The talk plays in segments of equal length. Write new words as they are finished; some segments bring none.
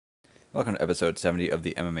Welcome to episode 70 of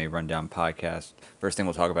the MMA Rundown podcast. First thing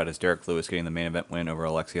we'll talk about is Derrick Lewis getting the main event win over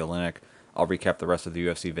Alexei Oleinik. I'll recap the rest of the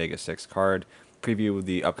UFC Vegas 6 card, preview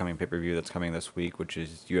the upcoming pay-per-view that's coming this week, which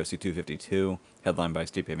is UFC 252, headlined by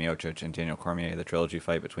Stipe Miocic and Daniel Cormier, the trilogy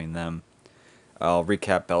fight between them. I'll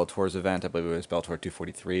recap Bellator's event, I believe it was Bellator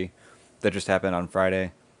 243, that just happened on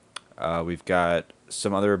Friday. We've got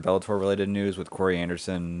some other Bellator-related news with Corey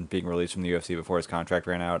Anderson being released from the UFC before his contract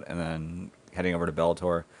ran out, and then heading over to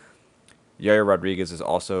Bellator. Yair Rodriguez is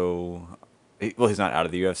also, he's not out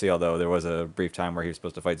of the UFC, although there was a brief time where he was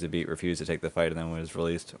supposed to fight Zabit, refused to take the fight, and then was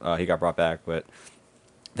released. He got brought back, but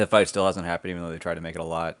the fight still hasn't happened, even though they tried to make it a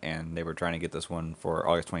lot, and they were trying to get this one for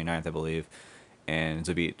August 29th, I believe. And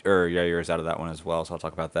Yair is out of that one as well, so I'll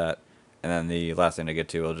talk about that. And then the last thing to get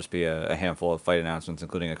to will just be a handful of fight announcements,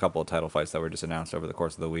 including a couple of title fights that were just announced over the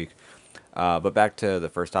course of the week. But back to the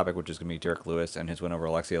first topic, which is going to be Derrick Lewis and his win over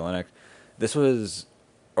Alexei Oleinik. This was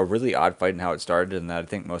a really odd fight in how it started, and that I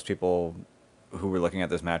think most people who were looking at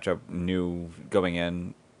this matchup knew going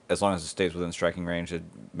in, as long as it stays within striking range, it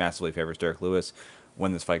massively favors Derrick Lewis.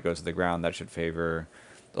 When this fight goes to the ground, that should favor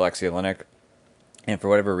Alexei Oleinik. And for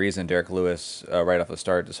whatever reason, Derrick Lewis, right off the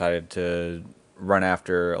start, decided to run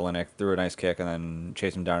after Oleinik, threw a nice kick, and then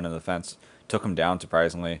chased him down into the fence. Took him down,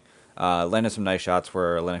 surprisingly. Landed some nice shots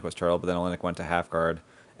where Oleinik was turtled, but then Oleinik went to half guard.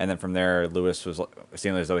 And then from there, Lewis was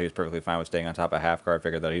seeming as though he was perfectly fine with staying on top of half guard.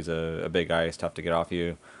 Figured that he's a big guy, he's tough to get off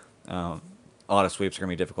you. A lot of sweeps are going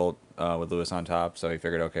to be difficult with Lewis on top, so he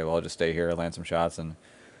figured, okay, well, I'll just stay here, land some shots, and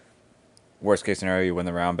worst case scenario, you win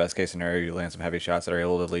the round. Best case scenario, you land some heavy shots that are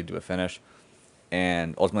able to lead to a finish.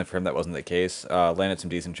 And ultimately for him, that wasn't the case. Landed some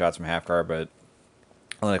decent shots from half guard, but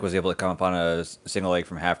Oleinik was able to come up on a single leg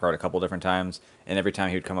from half guard a couple different times, and every time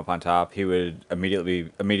he would come up on top, he would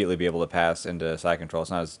immediately be able to pass into side control.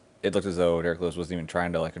 It's not as it looked as though Derrick Lewis wasn't even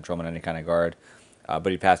trying to control him in any kind of guard,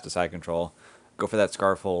 but he passed to side control. Go for that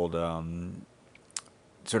scarf hold,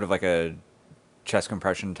 sort of like a chest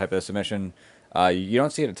compression type of submission. You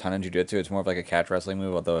don't see it a ton in jiu-jitsu. It's more of like a catch wrestling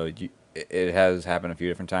move, although it has happened a few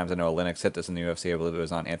different times. I know Oleinik's hit this in the UFC. I believe it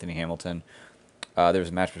was on Anthony Hamilton. There was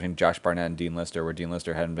a match between Josh Barnett and Dean Lister where Dean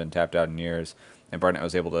Lister hadn't been tapped out in years, and Barnett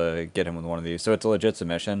was able to get him with one of these. So it's a legit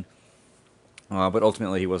submission. But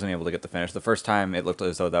ultimately, he wasn't able to get the finish. The first time, it looked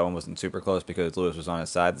as though that one wasn't super close because Lewis was on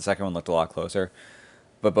his side. The second one looked a lot closer.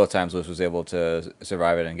 But both times, Lewis was able to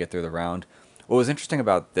survive it and get through the round. What was interesting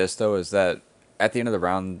about this, though, is that at the end of the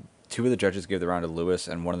round, two of the judges gave the round to Lewis,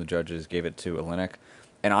 and one of the judges gave it to Oleinik.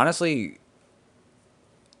 And honestly,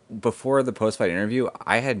 before the post-fight interview,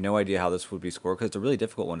 I had no idea how this would be scored because it's a really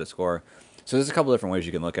difficult one to score. So there's a couple different ways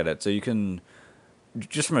you can look at it. So you can,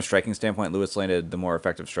 just from a striking standpoint, Lewis landed the more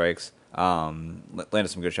effective strikes. Landed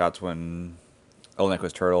some good shots when Oleinik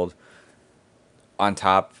was turtled. On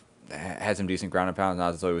top, had some decent ground and pounds.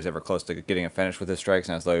 Not as though he was ever close to getting a finish with his strikes,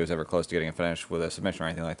 not as though he was ever close to getting a finish with a submission or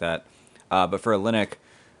anything like that. But for Oleinik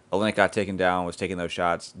got taken down, was taking those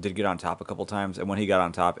shots, did get on top a couple times, and when he got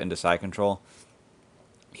on top into side control,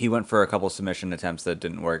 he went for a couple submission attempts that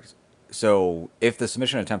didn't work. So if the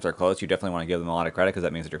submission attempts are close, you definitely want to give them a lot of credit because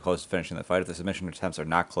that means that you're close to finishing the fight. If the submission attempts are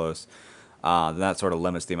not close, then that sort of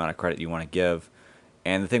limits the amount of credit you want to give.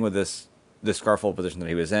 And the thing with this scarf hold position that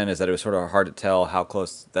he was in is that it was sort of hard to tell how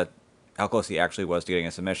close he actually was to getting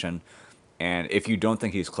a submission. And if you don't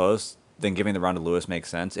think he's close, then giving the round to Lewis makes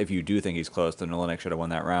sense. If you do think he's close, then Oleinik should have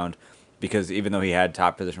won that round because even though he had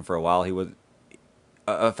top position for a while, he was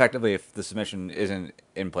effectively, if the submission isn't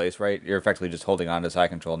in place right, you're effectively just holding on to side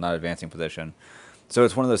control, not advancing position. So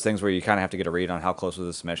it's one of those things where you kind of have to get a read on how close was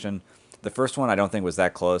the submission. The first one I don't think was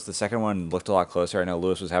that close. The second one looked a lot closer. I know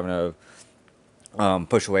Lewis was having to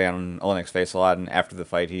push away on Oleinik's face a lot, and after the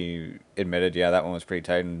fight he admitted, yeah, that one was pretty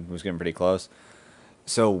tight and was getting pretty close.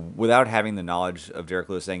 So without having the knowledge of Derrick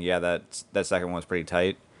Lewis saying, yeah, that second one was pretty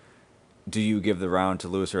tight, do you give the round to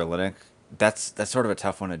Lewis or Oleinik? That's sort of a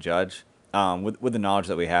tough one to judge. With the knowledge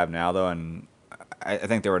that we have now, though, and I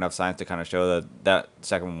think there were enough signs to kind of show that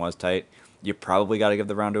second one was tight. You probably got to give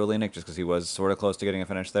the round to Oleinik just because he was sort of close to getting a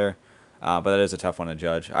finish there. But that is a tough one to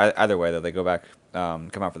judge. Either way, though, they go back,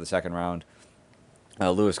 come out for the second round.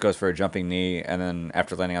 Lewis goes for a jumping knee, and then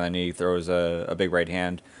after landing on the knee, throws a big right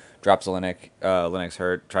hand, drops Oleinik. Oleinik's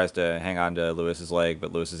hurt, tries to hang on to Lewis's leg,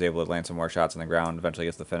 but Lewis is able to land some more shots on the ground, eventually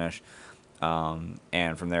gets the finish.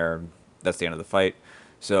 And from there, that's the end of the fight.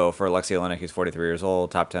 So for Alexei Oleinik, he's 43 years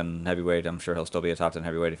old, top 10 heavyweight. I'm sure he'll still be a top 10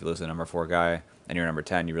 heavyweight if you lose to the number 4 guy, and you're number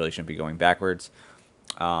 10. You really shouldn't be going backwards.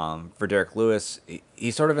 For Derrick Lewis,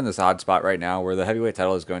 he's sort of in this odd spot right now where the heavyweight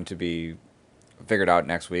title is going to be figured out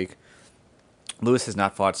next week. Lewis has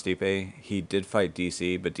not fought Stipe. He did fight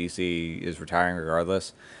DC, but DC is retiring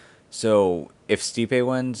regardless. So if Stipe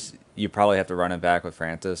wins, you probably have to run it back with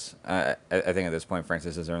Francis. I think at this point,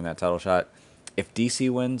 Francis has earned that title shot. If DC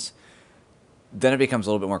wins, then it becomes a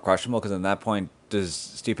little bit more questionable because at that point, does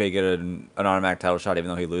Stipe get an automatic title shot even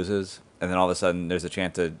though he loses? And then all of a sudden, there's a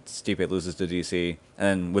chance that Stipe loses to DC, and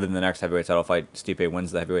then within the next heavyweight title fight, Stipe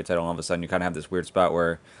wins the heavyweight title, and all of a sudden, you kind of have this weird spot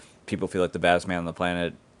where people feel like the baddest man on the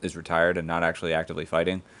planet is retired and not actually actively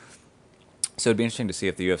fighting. So it'd be interesting to see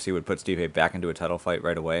if the UFC would put Stipe back into a title fight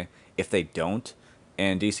right away. If they don't,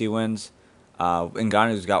 and DC wins,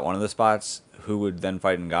 Ngannou's got one of the spots. Who would then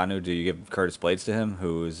fight Ngannou? Do you give Curtis Blaydes to him,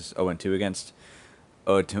 who's 0-2 against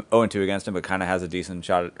 0-2 against him, but kind of has a decent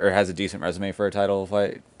shot or has a decent resume for a title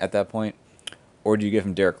fight at that point? Or do you give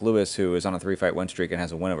him Derrick Lewis, who is on a 3-fight win streak and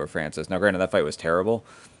has a win over Francis? Now, granted, that fight was terrible,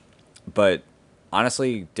 but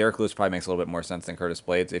honestly, Derrick Lewis probably makes a little bit more sense than Curtis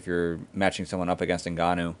Blaydes if you're matching someone up against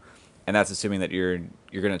Ngannou, and that's assuming that you're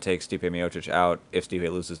going to take Stipe Miocic out if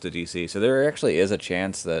Stipe loses to DC. So there actually is a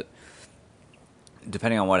chance that,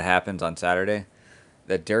 depending on what happens on Saturday,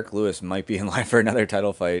 that Derrick Lewis might be in line for another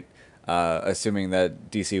title fight, assuming that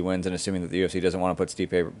DC wins and assuming that the UFC doesn't want to put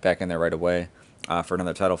Stipe back in there right away for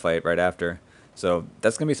another title fight right after. So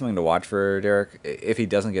that's going to be something to watch for Derrick. If he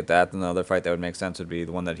doesn't get that, then the other fight that would make sense would be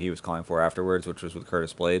the one that he was calling for afterwards, which was with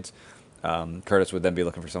Curtis Blaydes. Curtis would then be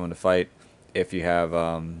looking for someone to fight. If you have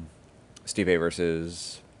Stipe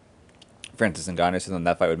versus Francis Ngannou, so then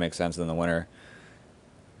that fight would make sense. Then the winner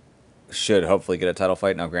should hopefully get a title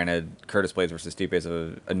fight. Now, granted, Curtis Blaydes versus Stipe is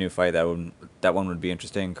a new fight. That one would be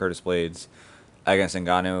interesting. Curtis Blaydes against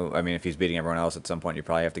Ngannou. I mean, if he's beating everyone else at some point, you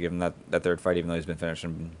probably have to give him that third fight, even though he's been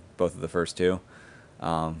finishing both of the first two.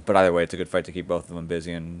 But either way, it's a good fight to keep both of them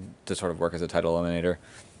busy and to sort of work as a title eliminator.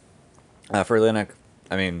 For Oleinik,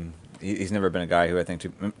 I mean, he's never been a guy who I think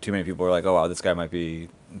too many people are like, oh, wow, this guy might be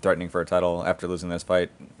threatening for a title after losing this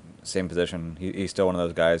fight. Same position. He's still one of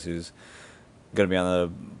those guys who's going to be on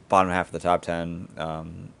the bottom half of the top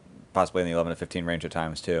 10, possibly in the 11 to 15 range at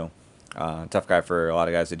times, too. Tough guy for a lot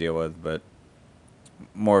of guys to deal with, but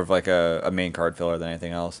more of like a main card filler than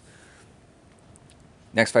anything else.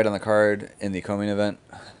 Next fight on the card in the co-main event.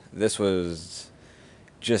 This was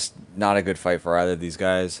just not a good fight for either of these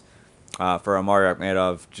guys. For Omari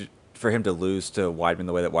Akhmedov, for him to lose to Weidman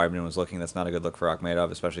the way that Weidman was looking, that's not a good look for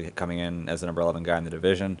Akhmedov, especially coming in as the number 11 guy in the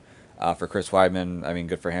division. For Chris Weidman, I mean,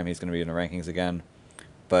 good for him. He's going to be in the rankings again.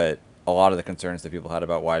 But a lot of the concerns that people had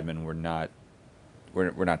about Weidman were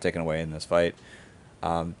not taken away in this fight.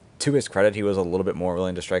 To his credit, he was a little bit more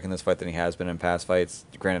willing to strike in this fight than he has been in past fights.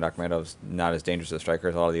 Granted, Akhmedov's not as dangerous a striker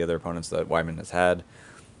as a lot of the other opponents that Weidman has had.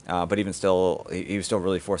 But even still, he was still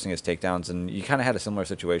really forcing his takedowns. And you kind of had a similar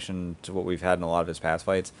situation to what we've had in a lot of his past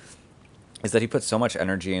fights, is that he puts so much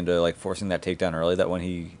energy into like forcing that takedown early that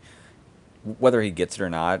whether he gets it or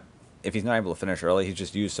not, if he's not able to finish early, he's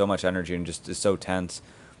just used so much energy and just is so tense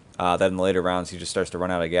that in the later rounds he just starts to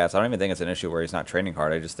run out of gas. I don't even think it's an issue where he's not training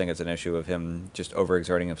hard. I just think it's an issue of him just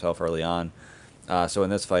overexerting himself early on. So in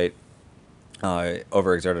this fight,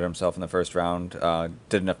 overexerted himself in the first round,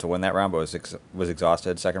 did enough to win that round, but was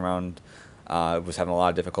exhausted. Second round, was having a lot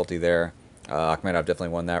of difficulty there. Akhmedov definitely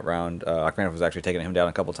won that round. Akhmedov was actually taking him down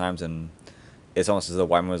a couple times, and it's almost as though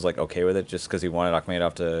Weidman was like okay with it just because he wanted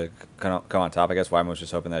Akhmedov to come on top. I guess Weidman was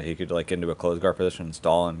just hoping that he could like get into a closed guard position and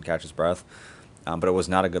stall and catch his breath. But it was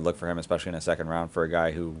not a good look for him, especially in a second round for a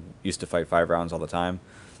guy who used to fight 5 rounds all the time.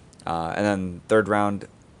 And then third round, it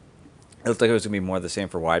looked like it was going to be more of the same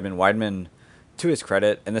for Weidman. Weidman, to his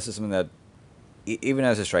credit, and this is something that even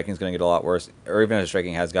as his striking is going to get a lot worse, or even as his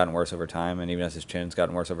striking has gotten worse over time, and even as his chin's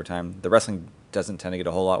gotten worse over time, the wrestling doesn't tend to get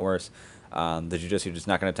a whole lot worse. The jiu-jitsu is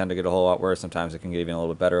not going to tend to get a whole lot worse. Sometimes it can get even a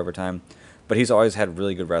little bit better over time. But he's always had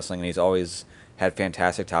really good wrestling, and he's always had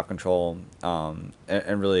fantastic top control and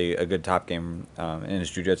really a good top game in his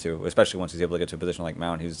jiu-jitsu, especially once he's able to get to a position like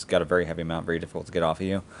mount. He's got a very heavy mount, very difficult to get off of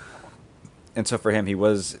you. And so for him, he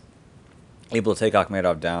was able to take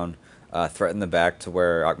Akhmedov down, threaten the back to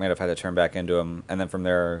where Akhmedov had to turn back into him, and then from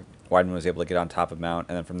there, Weidman was able to get on top of mount,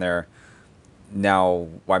 and then from there, now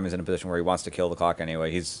Weidman's in a position where he wants to kill the clock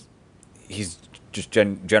anyway. He's just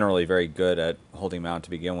generally very good at holding mount to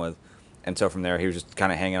begin with. And so from there, he was just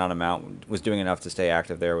kind of hanging on a mount, was doing enough to stay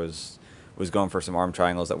active there, was going for some arm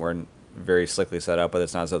triangles that weren't very slickly set up, but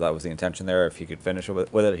it's not as though that was the intention there. If he could finish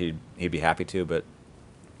with it, he'd be happy to. But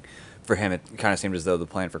for him, it kind of seemed as though the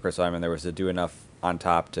plan for Chris Weidman there was to do enough on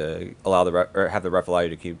top to allow have the ref allow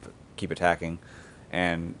you to keep attacking.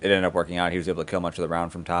 And it ended up working out. He was able to kill much of the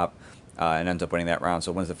round from top. And ends up winning that round.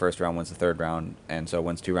 So wins the first round, wins the third round, and so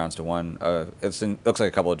wins 2 rounds to 1. It looks like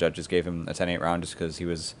a couple of judges gave him a 10-8 round just because he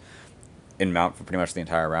was in mount for pretty much the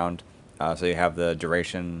entire round. So you have the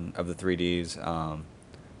duration of the 3Ds,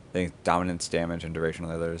 I think dominance, damage, and duration of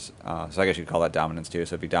the others. So I guess you could call that dominance too.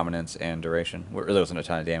 So it'd be dominance and duration. It really wasn't a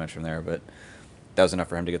ton of damage from there, but that was enough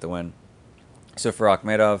for him to get the win. So for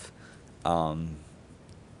Akhmedov, um,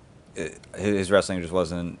 his wrestling just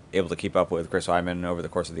wasn't able to keep up with Chris Weidman over the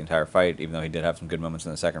course of the entire fight, even though he did have some good moments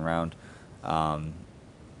in the second round. Um,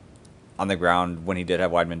 on the ground, when he did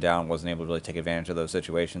have Weidman down, wasn't able to really take advantage of those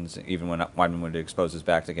situations, even when Weidman would expose his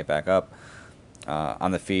back to get back up.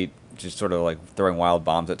 On the feet, just sort of like throwing wild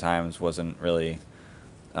bombs at times, wasn't really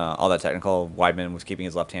all that technical. Weidman was keeping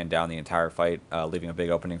his left hand down the entire fight, leaving a big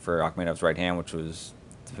opening for Akhmedov's right hand, which was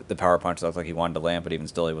the power punch that looked like he wanted to land, but even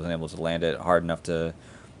still, he wasn't able to land it hard enough to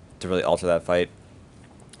really alter that fight.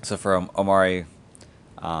 So for Omari,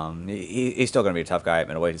 he's still going to be a tough guy at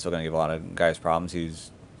middleweight. He's still going to give a lot of guys problems.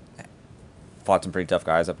 He's fought some pretty tough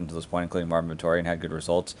guys up until this point, including Marvin Vettori, and had good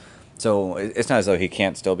results. So it's not as though he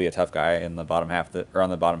can't still be a tough guy in the bottom half or on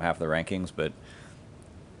the bottom half of the rankings, but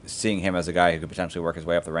seeing him as a guy who could potentially work his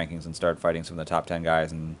way up the rankings and start fighting some of the top 10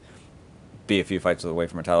 guys and be a few fights away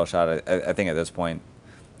from a title shot, I think at this point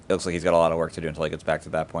it looks like he's got a lot of work to do until he gets back to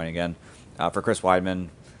that point again. For Chris Weidman,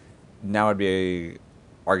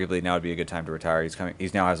 arguably now would be a good time to retire.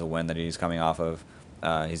 He's now has a win that he's coming off of.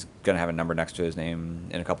 He's going to have a number next to his name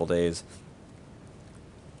in a couple days.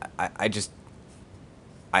 I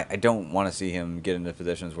don't want to see him get into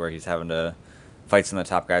positions where he's having to fight some of the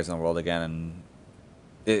top guys in the world again,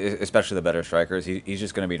 and especially the better strikers. He's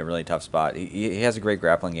just going to be in a really tough spot. He has a great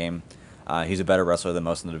grappling game. He's a better wrestler than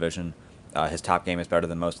most in the division. His top game is better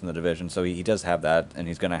than most in the division, so he does have that, and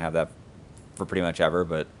he's going to have that for pretty much ever.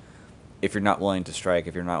 But if you're not willing to strike,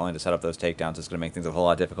 if you're not willing to set up those takedowns, it's going to make things a whole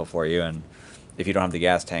lot difficult for you. And if you don't have the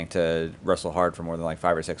gas tank to wrestle hard for more than like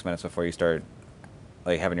 5 or 6 minutes before you start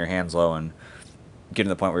like having your hands low and getting to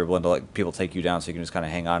the point where you're willing to let people take you down so you can just kind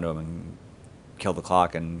of hang on to them and kill the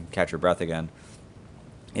clock and catch your breath again,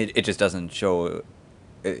 it just doesn't show.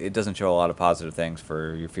 It doesn't show a lot of positive things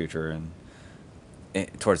for your future and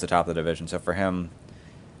towards the top of the division. So for him,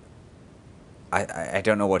 I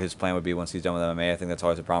don't know what his plan would be once he's done with MMA. I think that's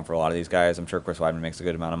always a problem for a lot of these guys. I'm sure Chris Weidman makes a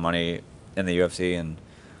good amount of money in the UFC, and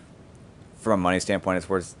from a money standpoint, it's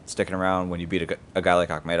worth sticking around. When you beat a guy like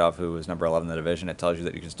Akhmedov, who was number 11 in the division, it tells you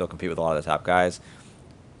that you can still compete with a lot of the top guys.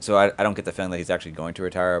 So I don't get the feeling that he's actually going to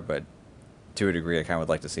retire, but to a degree, I kind of would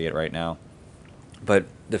like to see it right now. But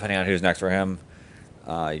depending on who's next for him,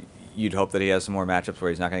 you'd hope that he has some more matchups where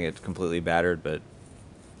he's not going to get completely battered. But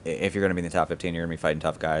if you're going to be in the top 15, you're going to be fighting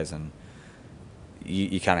tough guys, and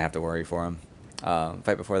you kind of have to worry for him.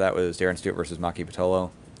 Fight before that was Darren Stewart versus Maki Pitolo.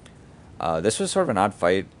 This was sort of an odd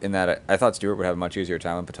fight in that I thought Stewart would have a much easier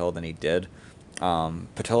time with Pitolo than he did.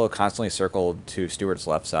 Pitolo constantly circled to Stewart's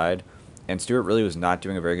left side, and Stewart really was not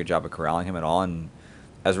doing a very good job of corralling him at all. And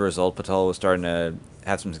as a result, Pitolo was starting to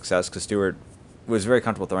have some success because Stewart was very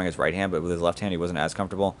comfortable throwing his right hand, but with his left hand he wasn't as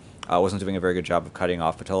comfortable. Wasn't doing a very good job of cutting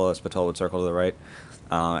off Pitolo as Pitolo would circle to the right.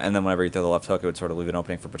 And then whenever he threw the left hook, it would sort of leave an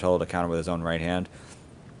opening for Pitolo to counter with his own right hand.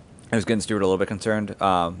 It was getting Stewart a little bit concerned.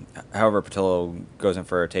 However, Pitolo goes in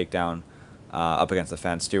for a takedown up against the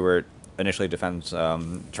fence. Stewart initially defends,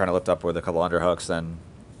 trying to lift up with a couple underhooks, then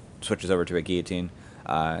switches over to a guillotine.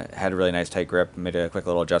 Had a really nice tight grip, made a quick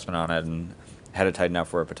little adjustment on it, and had it tighten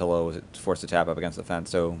up where Pitolo was forced to tap up against the fence.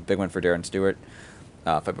 So big win for Darren Stewart.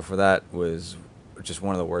 Fight before that was just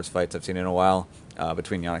one of the worst fights I've seen in a while,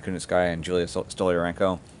 between Yana Kunitskaya and Julia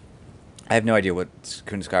Stolyarenko. I have no idea what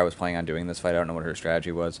Kunitskaya was planning on doing in this fight. I don't know what her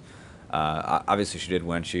strategy was. Obviously, she did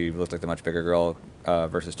win. She looked like the much bigger girl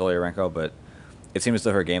versus Stolyarenko, but it seemed as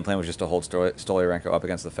though her game plan was just to hold Stolyarenko up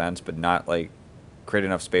against the fence, but not like create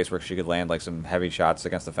enough space where she could land like some heavy shots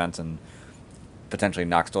against the fence and potentially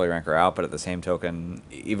knock Stolyarenko out. But at the same token,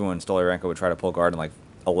 even when Stolyarenko would try to pull guard and like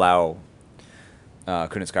allow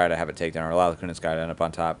Kunitskaya to have a takedown or allow Kunitskaya to end up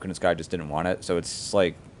on top, Kunitskaya just didn't want it. So it's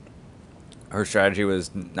like her strategy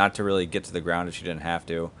was not to really get to the ground if she didn't have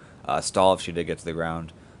to, stall if she did get to the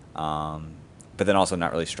ground, but then also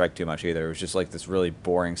not really strike too much either. It was just like this really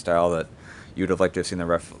boring style that you would have liked to have seen the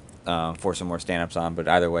ref force some more stand-ups on. But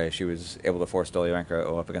either way, she was able to force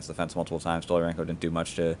Stolyarenko up against the fence multiple times. Stolyarenko didn't do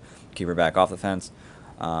much to keep her back off the fence,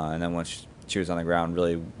 and then once she was on the ground,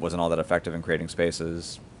 really wasn't all that effective in creating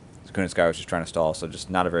spaces. Kunitskaya was just trying to stall, so just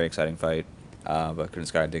not a very exciting fight, but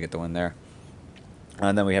Kunitskaya did get the win there.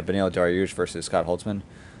 And then we have Beneil Dariush versus Scott Holtzman.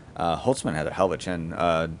 Holtzman had a hell of a chin.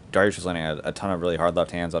 Dariush was landing a ton of really hard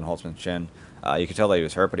left hands on Holtzman's chin. You could tell that he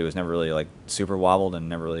was hurt, but he was never really like super wobbled and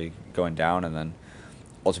never really going down. And then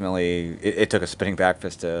ultimately, it took a spinning back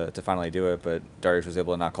fist to finally do it, but Dariush was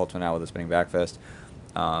able to knock Holtzman out with a spinning back fist.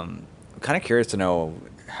 I'm kind of curious to know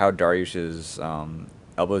how Dariush's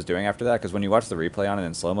elbow is doing after that, because when you watch the replay on it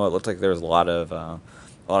in slow mo, it looked like there was a lot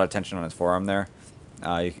a lot of tension on his forearm there.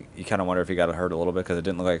 You kind of wonder if he got hurt a little bit because it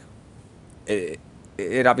didn't look like it.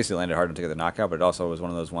 It obviously landed hard to get the knockout, but it also was one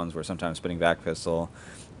of those ones where sometimes spinning back fists will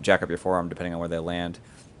jack up your forearm depending on where they land.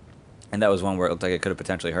 And that was one where it looked like it could have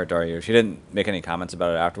potentially hurt Daria. She didn't make any comments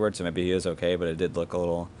about it afterwards, so maybe he is okay, but it did look a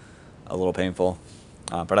little painful.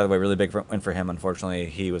 But either way, really big win for him. Unfortunately,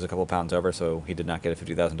 he was a couple pounds over, so he did not get a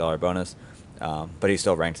 $50,000 bonus. But he's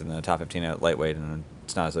still ranked in the top 15 at lightweight, and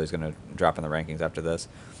it's not as though he's going to drop in the rankings after this.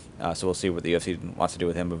 So we'll see what the UFC wants to do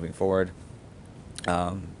with him moving forward.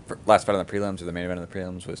 Last fight on the prelims, or the main event of the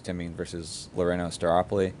prelims, was Tim Means versus Loreno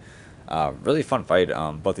Staropoli. Really fun fight.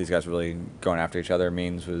 Both these guys were really going after each other.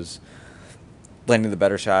 Means was landing the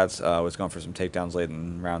better shots, was going for some takedowns late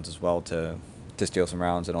in rounds as well to steal some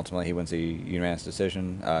rounds, and ultimately he wins the unanimous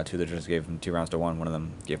decision. Two of the judges gave him 2 rounds to 1. One of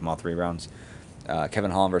them gave him all 3 rounds.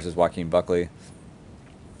 Kevin Holland versus Joaquin Buckley.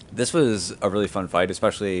 This was a really fun fight,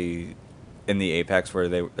 especially in the Apex where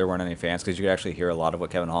there weren't any fans, because you could actually hear a lot of what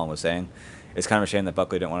Kevin Holland was saying. It's kind of a shame that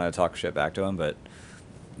Buckley didn't want to talk shit back to him, but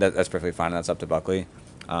that's perfectly fine, and that's up to Buckley.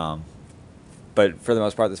 But for the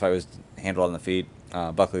most part, this fight was handled on the feet.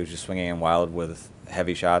 Buckley was just swinging in wild with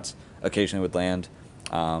heavy shots. Occasionally would land,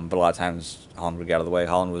 but a lot of times Holland would get out of the way.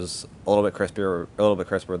 Holland was a little bit crisper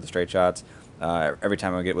with the straight shots. Every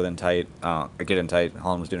time I would get in tight,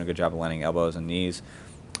 Holland was doing a good job of landing elbows and knees.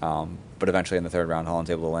 But eventually in the third round, Holland's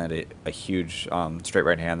able to land a huge straight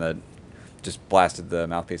right hand that just blasted the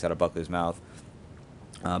mouthpiece out of Buckley's mouth.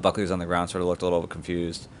 Buckley was on the ground, sort of looked a little bit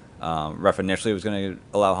confused. Ref initially was going to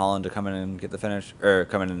allow Holland to come in and get the finish, or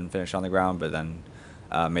come in and finish on the ground, but then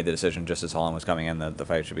made the decision just as Holland was coming in that the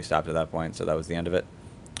fight should be stopped at that point, so that was the end of it.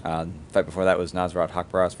 Fight before that was Nasrat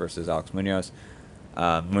Haqparast versus Alex Munoz.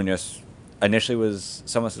 Munoz initially was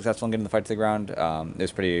somewhat successful in getting the fight to the ground. It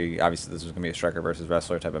was pretty obvious that this was going to be a striker versus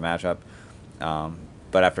wrestler type of matchup.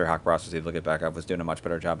 But after Haqparast was able to get back up, was doing a much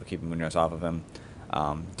better job of keeping Munoz off of him.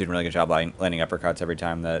 Did a really good job landing uppercuts every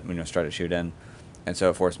time that Munoz tried to shoot in. And so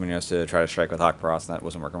it forced Munoz to try to strike with Haqparast, and that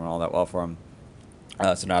wasn't working all that well for him.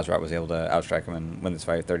 So Nasrat was able to outstrike him and win this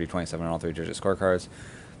fight 30-27 on all 3 judges' scorecards.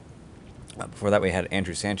 Before that, we had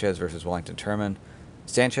Andrew Sanchez versus Wellington Turman.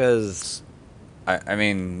 Sanchez, I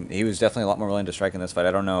mean, he was definitely a lot more willing to strike in this fight.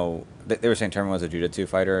 I don't know. They were saying Turman was a jiu-jitsu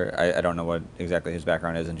fighter. I don't know what exactly his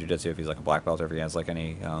background is in jiu-jitsu, if he's like a black belt or if he has like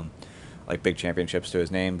any like big championships to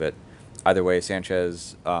his name. But either way,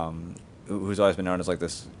 Sanchez, who's always been known as like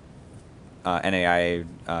this NAIA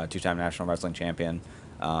 2-time national wrestling champion,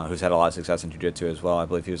 who's had a lot of success in jiu-jitsu as well. I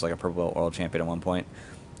believe he was like a purple belt world champion at one point.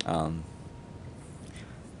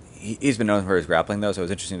 He's been known for his grappling, though, so it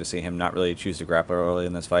was interesting to see him not really choose to grapple early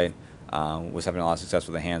in this fight. Was having a lot of success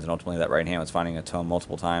with the hands, and ultimately that right hand was finding a tone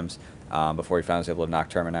multiple times before he finally was able to knock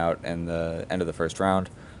Turman out in the end of the first round.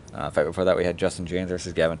 Fight before that, we had Justin James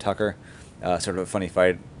versus Gavin Tucker. Sort of a funny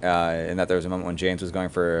fight in that there was a moment when James was going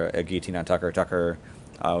for a guillotine on Tucker. Tucker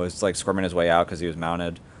was like squirming his way out because he was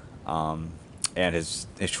mounted, and his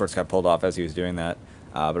shorts got pulled off as he was doing that.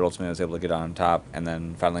 But ultimately was able to get on top, and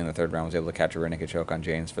then finally in the third round was able to catch a rear naked choke on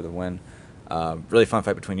James for the win. Really fun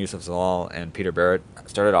fight between Yusuf Zalal and Peter Barrett.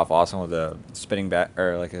 Started off awesome with a spinning back,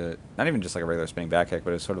 or like a, not even just like a regular spinning back kick,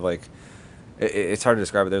 but it's sort of like, it's hard to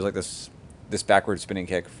describe it. There's like this backward spinning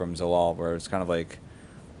kick from Zalal where it's kind of like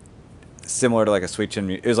similar to like a sweet chin.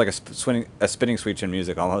 It was like a spinning sweet chin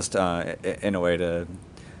music almost in a way to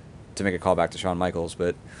make a call back to Shawn Michaels,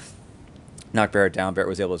 but knocked Barrett down. Barrett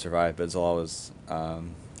was able to survive, but Zalal was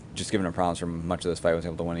just given him problems for much of this fight. Was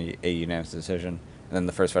able to win a unanimous decision. And then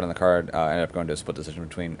the first fight on the card ended up going to a split decision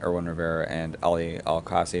between Erwin Rivera and Ali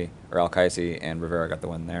Al-Qaisi, and Rivera got the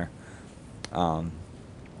win there. So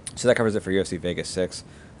that covers it for UFC Vegas 6.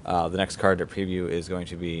 The next card to preview is going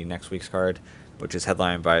to be next week's card, which is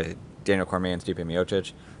headlined by Daniel Cormier and Stipe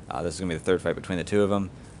Miocic. This is going to be the third fight between the two of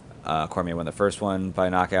them. Cormier won the first one by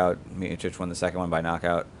knockout. Miocic won the second one by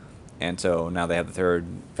knockout. And so now they have the third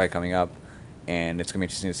fight coming up. And it's going to be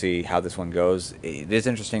interesting to see how this one goes. It is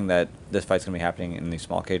interesting that this fight's going to be happening in the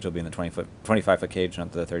small cage. It'll be in the 25-foot cage,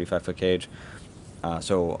 not the 35-foot cage.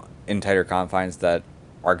 So in tighter confines, that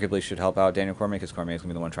arguably should help out Daniel Cormier, because Cormier is going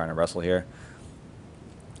to be the one trying to wrestle here.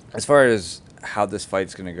 As far as how this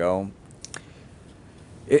fight's going to go,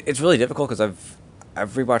 it's really difficult because I've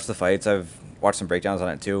rewatched the fights. I've watched some breakdowns on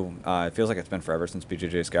it too. It feels like it's been forever since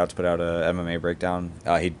BJJ Scouts put out a MMA breakdown.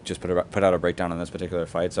 He just put out a breakdown on this particular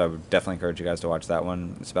fight, so I would definitely encourage you guys to watch that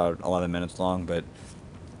one. It's about 11 minutes long, but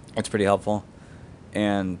it's pretty helpful.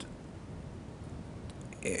 And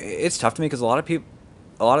it's tough to me because one of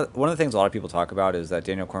the things a lot of people talk about is that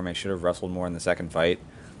Daniel Cormier should have wrestled more in the second fight,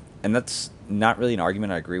 and that's not really an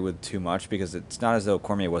argument I agree with too much, because it's not as though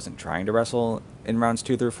Cormier wasn't trying to wrestle in rounds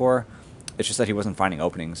 2 through 4. It's just that he wasn't finding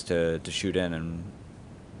openings to shoot in and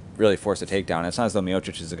really force a takedown. It's not as though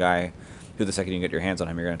Miocic is a guy who the second you get your hands on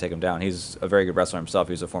him, you're going to take him down. He's a very good wrestler himself.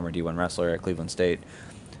 He was a former D1 wrestler at Cleveland State.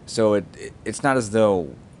 So it's not as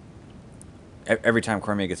though every time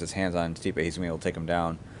Cormier gets his hands on Stipe, he's going to be able to take him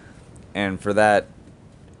down. And for that,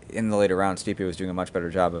 in the later rounds, Stipe was doing a much better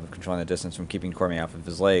job of controlling the distance from keeping Cormier off of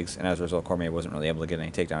his legs, and as a result, Cormier wasn't really able to get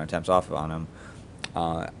any takedown attempts off on him.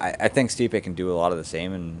 I think Stipe can do a lot of the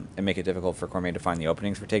same and make it difficult for Cormier to find the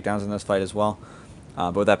openings for takedowns in this fight as well.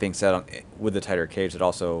 But with that being said, with the tighter cage, it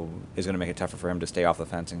also is going to make it tougher for him to stay off the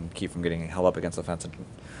fence and keep from getting held up against the fence and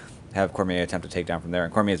have Cormier attempt to take down from there.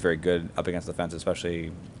 And Cormier is very good up against the fence,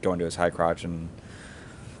 especially going to his high crotch and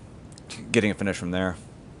getting a finish from there.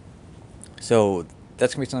 So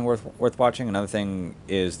that's going to be something worth watching. Another thing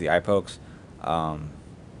is the eye pokes.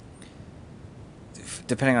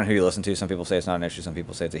 Depending on who you listen to, some people say it's not an issue, some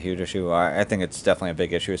people say it's a huge issue. I think it's definitely a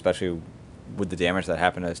big issue, especially with the damage that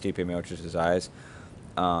happened to Stipe Miocic's eyes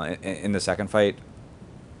in the second fight.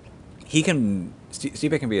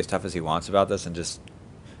 Stipe can be as tough as he wants about this, and just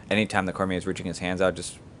anytime that Cormier is reaching his hands out,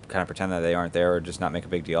 just kind of pretend that they aren't there or just not make a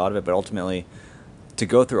big deal out of it. But ultimately, to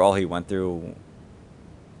go through all he went through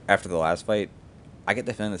after the last fight, I get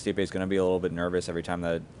the feeling that Stipe is going to be a little bit nervous every time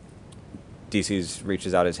that DC's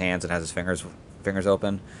reaches out his hands and has his fingers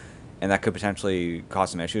open, and that could potentially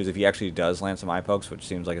cause some issues. If he actually does land some eye pokes, which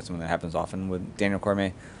seems like it's something that happens often with Daniel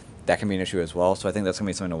Cormier, that can be an issue as well. So I think that's going to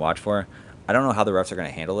be something to watch for. I don't know how the refs are going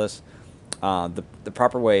to handle this. The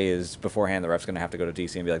proper way is beforehand the ref's going to have to go to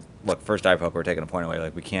DC and be like, look, first eye poke, we're taking a point away.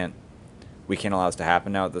 Like we can't allow this to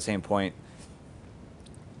happen. Now at the same point,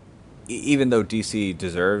 even though DC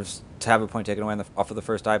deserves to have a point taken away off of the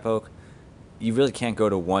first eye poke, you really can't go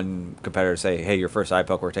to one competitor and say, hey, your first eye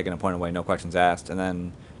poke, we're taking a point away, no questions asked, and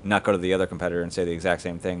then not go to the other competitor and say the exact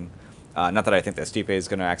same thing. Not that I think that Stipe is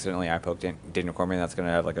going to accidentally eye poke Daniel Cormier, and that's going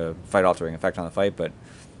to have like a fight-altering effect on the fight, but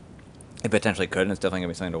it potentially could, and it's definitely going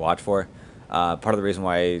to be something to watch for. Part of the reason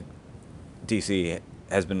why DC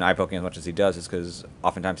has been eye poking as much as he does is because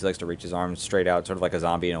oftentimes he likes to reach his arms straight out, sort of like a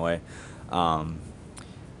zombie in a way.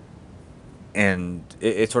 And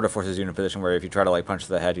it sort of forces you in a position where if you try to like punch to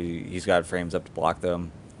the head, he's got frames up to block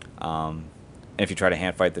them. And if you try to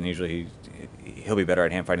hand fight, then usually he'll be better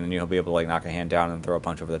at hand fighting than you. He'll be able to like knock a hand down and throw a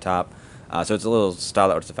punch over the top. So it's a little style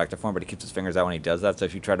that works effective for him, but he keeps his fingers out when he does that. So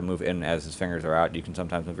if you try to move in as his fingers are out, you can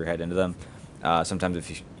sometimes move your head into them. Sometimes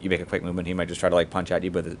if you make a quick movement, he might just try to like punch at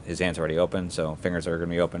you, but his hand's already open, so fingers are going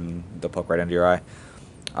to be open. They'll poke right into your eye.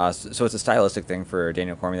 So it's a stylistic thing for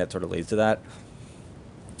Daniel Cormier that sort of leads to that.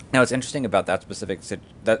 Now, what's interesting about that specific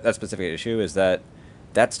issue is that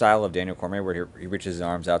style of Daniel Cormier, where he reaches his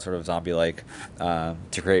arms out, sort of zombie-like,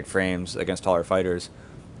 to create frames against taller fighters,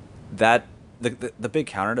 that the big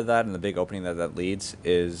counter to that and the big opening that leads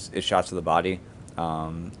is shots to the body.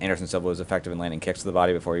 Anderson Silva was effective in landing kicks to the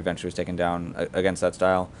body before he eventually was taken down against that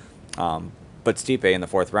style. But Stipe in the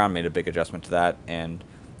fourth round made a big adjustment to that, and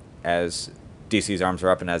as DC's arms are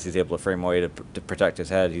up and as he's able to frame away to protect his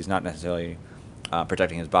head, he's not necessarily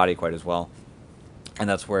protecting his body quite as well. And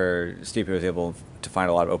that's where Stipe was able to find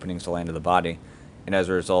a lot of openings to land to the body. And as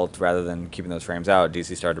a result, rather than keeping those frames out,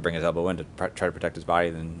 DC started to bring his elbow in to try to protect his body.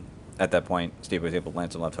 Then at that point, Stipe was able to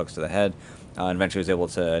land some left hooks to the head, and eventually was able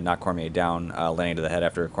to knock Cormier down, landing to the head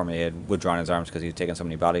after Cormier had withdrawn his arms because he'd taken so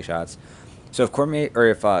many body shots. So if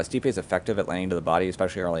Stipe is effective at landing to the body,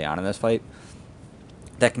 especially early on in this fight,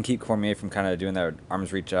 that can keep Cormier from kind of doing that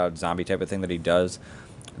arms reach out zombie type of thing that he does,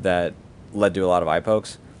 that led to a lot of eye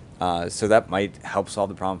pokes. So that might help solve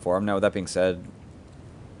the problem for him. Now, with that being said,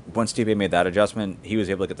 once Stipe made that adjustment, he was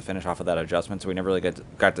able to get the finish off of that adjustment, so we never really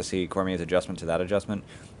got to see Cormier's adjustment to that adjustment.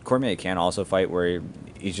 Cormier can also fight where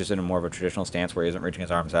he's just in a more of a traditional stance where he isn't reaching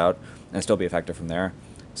his arms out and still be effective from there.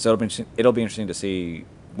 So it'll be interesting to see,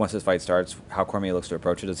 once this fight starts, how Cormier looks to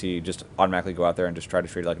approach it. Does he just automatically go out there and just try to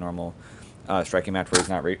treat it like a normal striking match where he's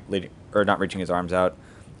not reaching his arms out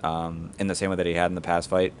in the same way that he had in the past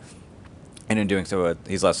fight? And in doing so,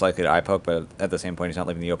 he's less likely to eye poke, but at the same point, he's not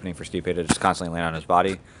leaving the opening for Stipe to just constantly land on his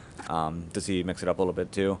body. Does he mix it up a little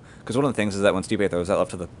bit too? Because one of the things is that when Stipe throws that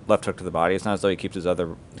left hook to the body, it's not as though he keeps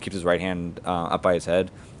his right hand up by his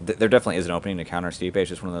head. There definitely is an opening to counter Stipe. It's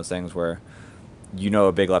just one of those things where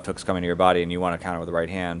a big left hook's coming to your body and you want to counter with the right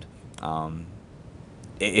hand.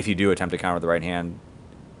 If you do attempt to counter with the right hand,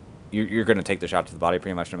 you're going to take the shot to the body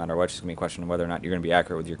pretty much no matter what. It's just going to be a question of whether or not you're going to be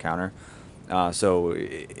accurate with your counter. So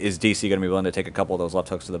is DC going to be willing to take a couple of those left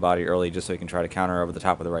hooks to the body early just so he can try to counter over the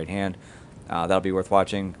top with the right hand? That'll be worth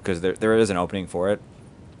watching because there is an opening for it.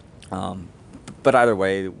 But either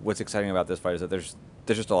way, what's exciting about this fight is that there's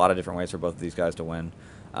just a lot of different ways for both of these guys to win.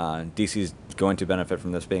 DC's going to benefit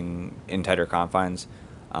from this being in tighter confines.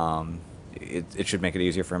 It should make it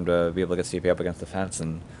easier for him to be able to get Stipe up against the fence,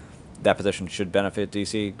 and that position should benefit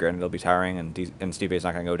DC. Granted, it'll be tiring, and Stipe's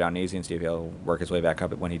not going to go down easy, and Stipe will work his way back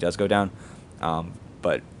up when he does go down.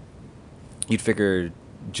 But you'd figure,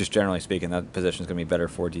 just generally speaking, that position is going to be better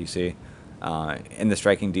for DC. In the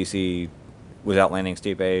striking, DC was outlanding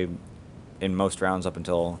Stipe in most rounds up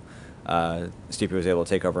until Stipe was able to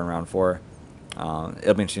take over in round 4. It'll be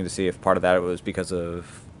interesting to see if part of that was because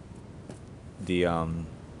of the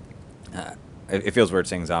it feels weird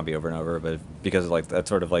saying zombie over and over, but because of like that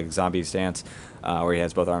sort of like zombie stance where he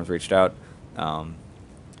has both arms reached out.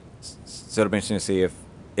 So it'll be interesting to see if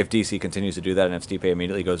DC continues to do that, and if Stipe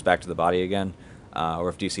immediately goes back to the body again, or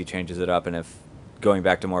if DC changes it up, and if going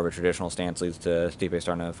back to more of a traditional stance leads to Stipe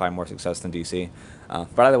starting to find more success than DC.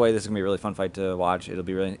 But either way, this is going to be a really fun fight to watch. It'll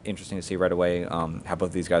be really interesting to see right away how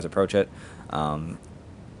both these guys approach it. It'll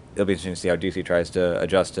be interesting to see how DC tries to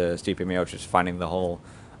adjust to Stipe Miocic finding the hole,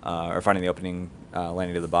 or finding the opening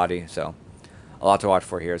landing to the body. So a lot to watch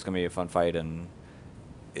for here. It's going to be a fun fight, and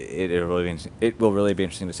it will really be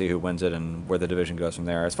interesting to see who wins it and where the division goes from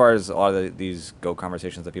there. As far as a lot of these GOAT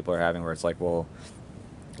conversations that people are having, where it's like, well,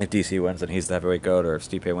 if DC wins, then he's the heavyweight GOAT, or if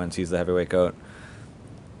Stipe wins, he's the heavyweight GOAT.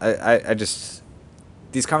 I just,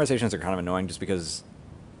 these conversations are kind of annoying just because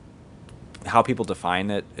how people define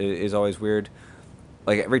it is always weird.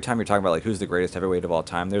 Like, every time you're talking about, like, who's the greatest heavyweight of all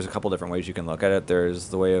time, there's a couple different ways you can look at it. There's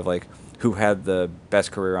the way of, like, who had the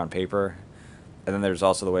best career on paper, and then there's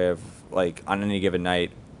also the way of, like, on any given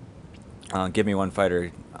night, give me one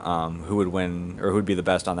fighter who would win, or who would be the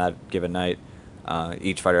best on that given night,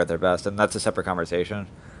 each fighter at their best, and that's a separate conversation.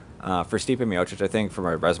 For Stipe Miocic, I think, from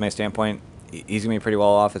a resume standpoint, he's going to be pretty well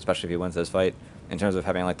off, especially if he wins this fight, in terms of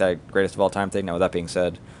having, like, that greatest of all time thing. Now, with that being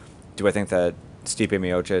said, do I think that Stipe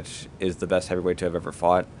Miocic is the best heavyweight to have ever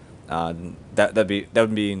fought? That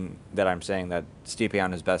would mean that I'm saying that Stipe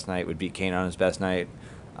on his best night would beat Kane on his best night.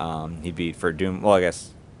 He'd beat Verdum. Well, I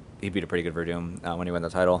guess he beat a pretty good Verdum when he won the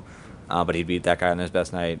title, but he'd beat that guy on his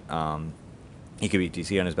best night. He could beat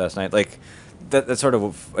DC on his best night. Like, that's sort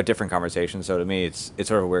of a different conversation. So to me, it's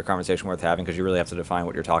sort of a weird conversation worth having, because you really have to define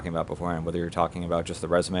what you're talking about beforehand, whether you're talking about just the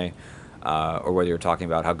resume, or whether you're talking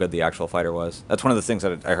about how good the actual fighter was. That's one of the things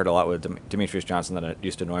that I heard a lot with Demetrius Johnson that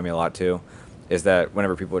used to annoy me a lot too, is that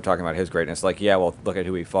whenever people were talking about his greatness, like, yeah, well, look at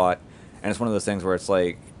who he fought. And it's one of those things where it's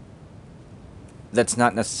like, that's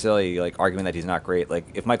not necessarily like arguing that he's not great. Like,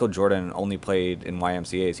 if Michael Jordan only played in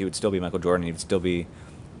YMCAs, he would still be Michael Jordan. He would still be,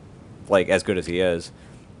 like, as good as he is.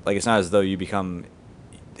 Like, it's not as though you become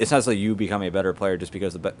a better player just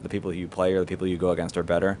because the people you play or the people you go against are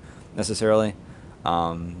better, necessarily.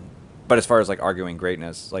 But as far as, like, arguing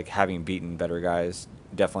greatness, like, having beaten better guys,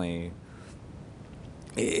 definitely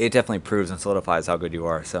proves and solidifies how good you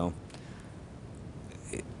are. So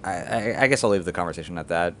I guess I'll leave the conversation at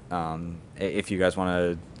that. If you guys want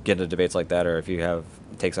to get into debates like that, or if you have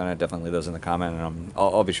takes on it, definitely leave those in the comment, and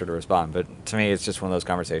I'll be sure to respond. But to me, it's just one of those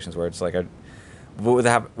conversations where it's like,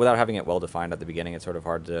 without having it well defined at the beginning, it's sort of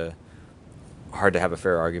hard to have a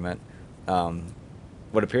fair argument.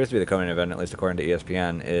 What appears to be the co-main event, at least according to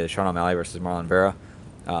ESPN, is Sean O'Malley versus Marlon Vera.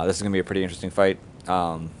 This is going to be a pretty interesting fight.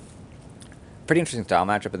 Pretty interesting style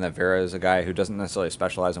matchup in that Vera is a guy who doesn't necessarily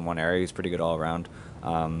specialize in one area. He's pretty good all around.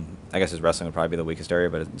 I guess his wrestling would probably be the weakest area,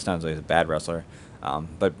 but it's not as though he's a bad wrestler.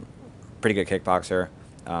 But pretty good kickboxer.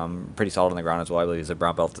 Pretty solid on the ground as well. I believe he's a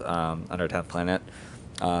brown belt under 10th Planet.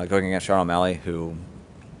 Going against Sean O'Malley, who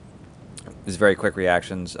is very quick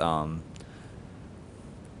reactions,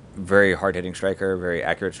 very hard-hitting striker, very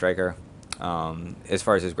accurate striker. As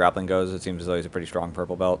far as his grappling goes, it seems as though he's a pretty strong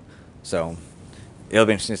purple belt. So it'll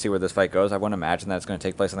be interesting to see where this fight goes. I wouldn't imagine that it's going to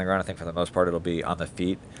take place on the ground. I think for the most part it'll be on the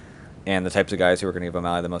feet. And the types of guys who are going to give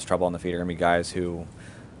O'Malley the most trouble on the feet are going to be guys who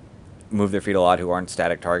move their feet a lot, who aren't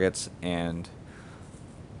static targets, and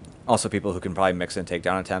also people who can probably mix in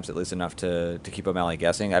takedown attempts, at least enough to keep O'Malley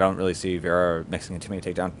guessing. I don't really see Vera mixing in too many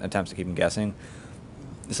takedown attempts to keep him guessing.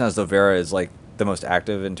 It's not as though Vera is, like, the most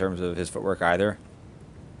active in terms of his footwork either.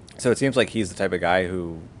 So it seems like he's the type of guy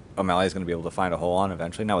who O'Malley is going to be able to find a hole on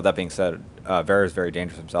eventually. Now, with that being said, Vera is very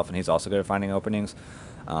dangerous himself, and he's also good at finding openings.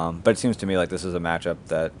 But it seems to me like this is a matchup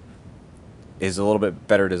that is a little bit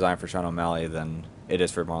better designed for Sean O'Malley than it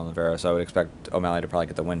is for Marlon Vera. So I would expect O'Malley to probably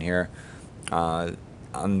get the win here.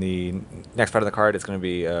 On the next part of the card, it's going to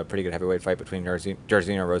be a pretty good heavyweight fight between Jairzinho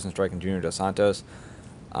Rozenstruik and Junior Dos Santos.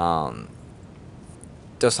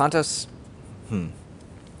 Dos Santos,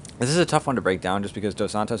 this is a tough one to break down just because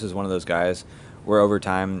Dos Santos is one of those guys where over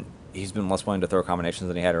time he's been less willing to throw combinations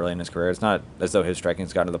than he had early in his career. It's not as though his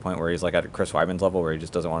striking's gotten to the point where he's like at Chris Weidman's level where he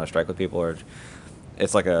just doesn't want to strike with people, or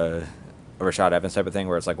it's like a Rashad Evans type of thing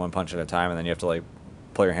where it's like one punch at a time, and then you have to like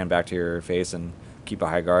pull your hand back to your face and keep a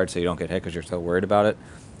high guard so you don't get hit because you're so worried about it.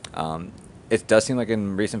 It does seem like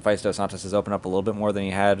in recent fights, Dos Santos has opened up a little bit more than he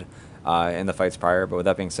had in the fights prior. But with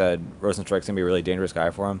that being said, Rozenstruik's going to be a really dangerous guy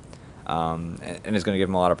for him, and is going to give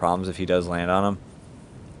him a lot of problems if he does land on him.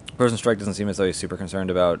 Rozenstruik doesn't seem as though he's super concerned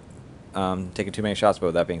about taking too many shots, but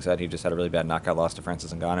with that being said, he just had a really bad knockout loss to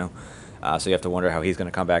Francis Ngannou. So you have to wonder how he's going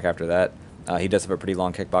to come back after that. He does have a pretty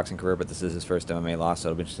long kickboxing career, but this is his first MMA loss, so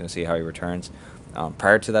it'll be interesting to see how he returns.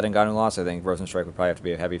 Prior to that Ngannou loss, I think Rozenstruik would probably have to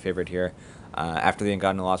be a heavy favorite here. After the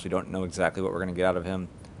Ngannou loss, we don't know exactly what we're going to get out of him,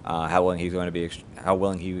 how willing he is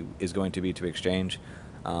going to be to exchange.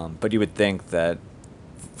 But you would think that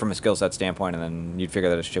from a skill set standpoint, and then you'd figure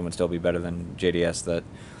that his chin would still be better than JDS, that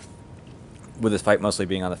with his fight mostly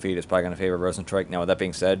being on the feet, is probably going to favor Rozenstruik. Now, with that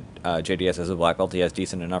being said, JDS is a black belt. He has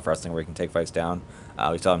decent enough wrestling where he can take fights down.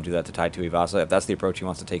 We saw him do that to Tai Tuivasa. If that's the approach he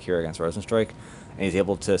wants to take here against Rozenstruik, and he's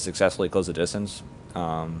able to successfully close the distance,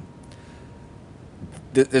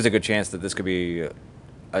 there's a good chance that this could be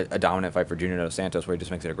a dominant fight for Junior Dos Santos where he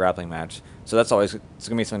just makes it a grappling match. So that's always it's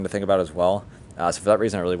going to be something to think about as well. So for that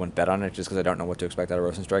reason, I really wouldn't bet on it just because I don't know what to expect out of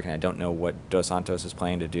Rozenstruik, and I don't know what Dos Santos is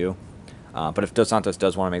planning to do. But if Dos Santos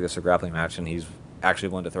does want to make this a grappling match and he's actually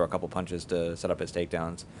willing to throw a couple punches to set up his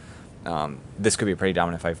takedowns, this could be a pretty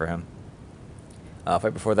dominant fight for him.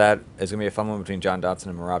 Fight before that is going to be a fun one between John Dodson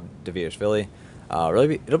and Merab Dvalishvili.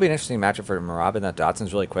 It'll be an interesting matchup for Merab in that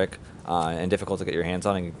Dodson's really quick and difficult to get your hands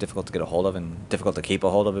on and difficult to get a hold of and difficult to keep a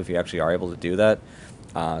hold of if you actually are able to do that.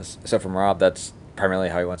 So for Merab, that's primarily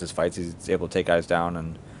how he wants his fights. He's able to take guys down,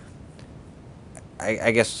 and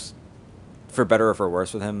I guess for better or for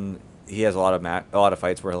worse with him, he has a lot of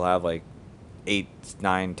fights where he'll have like 8,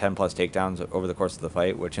 9, 10 plus takedowns over the course of the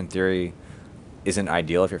fight, which in theory isn't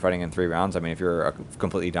ideal if you're fighting in 3 rounds. I mean, if you're a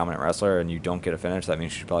completely dominant wrestler and you don't get a finish, that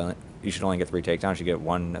means you should only get 3 takedowns. You get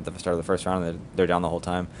 1 at the start of the first round, and they're down the whole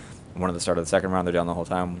time. 1 at the start of the second round, they're down the whole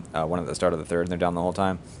time. 1 at the start of the third, and they're down the whole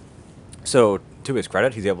time. So to his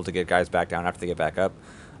credit, he's able to get guys back down after they get back up.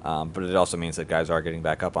 But it also means that guys are getting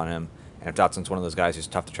back up on him. And if Dodson's one of those guys who's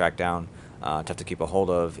tough to track down, tough to keep a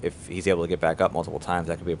hold of, if he's able to get back up multiple times,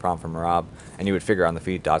 that could be a problem for Merab. And you would figure on the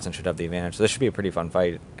feet, Dodson should have the advantage. So this should be a pretty fun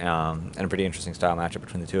fight and a pretty interesting style matchup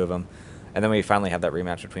between the two of them. And then we finally have that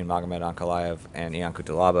rematch between Magomed Ankalaev and Ion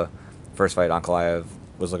Cutelaba. First fight, Ankalaev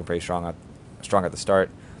was looking pretty strong at the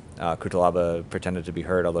start. Cutelaba pretended to be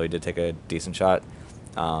hurt, although he did take a decent shot.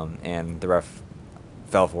 And the ref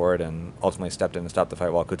fell for it and ultimately stepped in and stopped the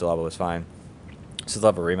fight while Cutelaba was fine. So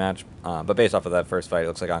they'll have a rematch. But based off of that first fight, it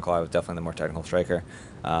looks like Ankalaev was definitely the more technical striker.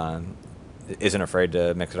 Isn't afraid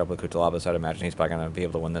to mix it up with Cutelaba, so I'd imagine he's probably going to be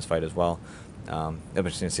able to win this fight as well. It'll be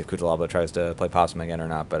interesting to see if Cutelaba tries to play possum again or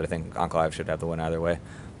not, but I think Ankalaev should have the win either way.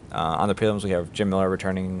 On the prelims, we have Jim Miller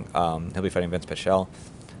returning. He'll be fighting Vince Pichel.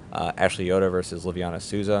 Ashley Yoda versus Liviana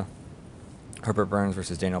Souza. Herbert Burns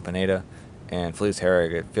versus Daniel Pineda. And Felice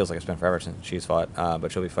Herrig, it feels like it's been forever since she's fought,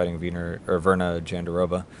 but she'll be fighting Verna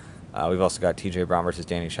Jandiroba. We've also got TJ Brown versus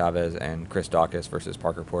Danny Chavez and Chris Dawkins versus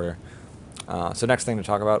Parker Porter. So next thing to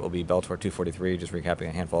talk about will be Bellator 243, just recapping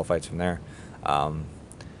a handful of fights from there. On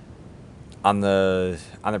the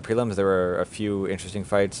prelims, there were a few interesting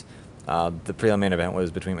fights. The prelim main event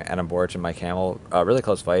was between Adam Boric and Mike Hamill. A really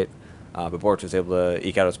close fight, but Boric was able to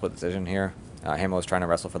eke out a split decision here. Hamill was trying to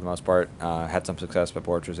wrestle for the most part, had some success, but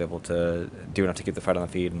Boric was able to do enough to keep the fight on the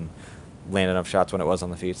feet and land enough shots when it was on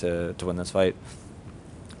the feet to win this fight.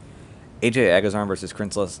 AJ Agazarm versus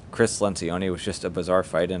Chris Lencioni was just a bizarre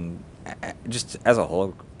fight, and just as a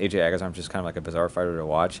whole, AJ Agazarm is just kind of like a bizarre fighter to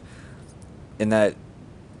watch. In that,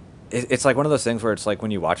 it's like one of those things where it's like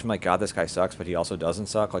when you watch him, like, God, this guy sucks, but he also doesn't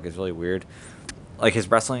suck. Like, it's really weird. Like, his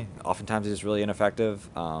wrestling, oftentimes, is really ineffective.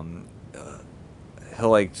 He'll,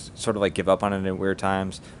 like, sort of, like, give up on it at weird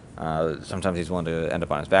times. Sometimes he's willing to end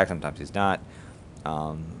up on his back. Sometimes he's not.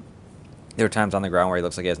 There are times on the ground where he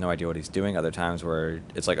looks like he has no idea what he's doing. Other times where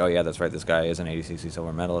it's like, oh, yeah, that's right, this guy is an ADCC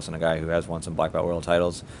silver medalist and a guy who has won some black belt world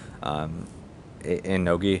titles in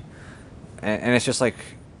Nogi. And it's just, like,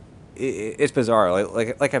 it's bizarre.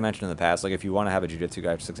 Like I mentioned in the past, like, if you want to have a jiu-jitsu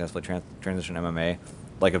guy successfully transition MMA,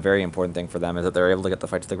 like, a very important thing for them is that they're able to get the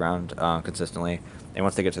fight to the ground consistently. And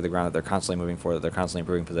once they get to the ground, that they're constantly moving forward, that they're constantly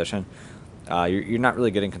improving position. You're not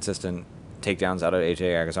really getting consistent takedowns out of AJ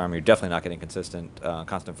Agazarm. You're definitely not getting consistent,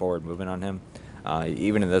 constant forward movement on him.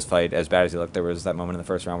 Even in this fight, as bad as he looked, there was that moment in the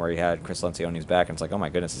first round where he had Chris Lencioni's back, and it's like, oh my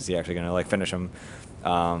goodness, is he actually going to, like, finish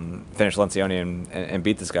Lencioni and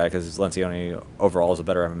beat this guy? Because Lencioni overall is a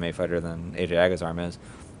better MMA fighter than AJ Agazarm is.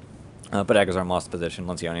 But Agazarm lost the position.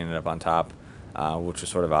 Lencioni ended up on top, which was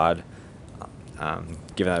sort of odd.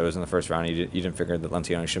 Given that it was in the first round, you didn't figure that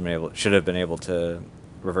Lencioni should have been able to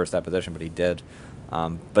reverse that position, but he did.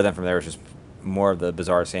 But then from there, it was just more of the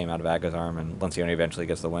bizarre same out of Agazarm, and Lencioni eventually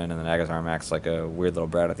gets the win, and then Agazarm acts like a weird little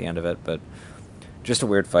brat at the end of it. But just a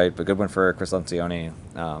weird fight, but good win for Chris Lencioni.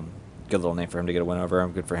 Good little name for him to get a win over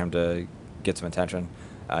him. Good for him to get some attention.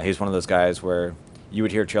 He's one of those guys where you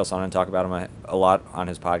would hear Chael Sonnen talk about him a lot on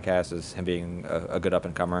his podcast as him being a good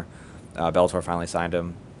up-and-comer. Bellator finally signed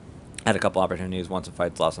him. Had a couple opportunities, won some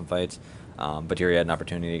fights, lost some fights. But here he had an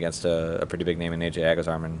opportunity against a pretty big name in AJ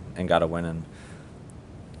Agazarm and got a win and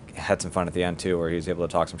had some fun at the end, too, where he was able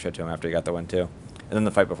to talk some shit to him after he got the win, too. And then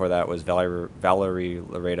the fight before that was Valerie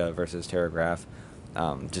Lareda versus Tara Graf.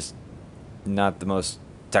 Just not the most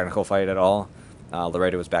technical fight at all.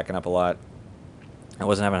 Lareda was backing up a lot. I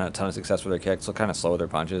wasn't having a ton of success with her kicks, so kind of slow with her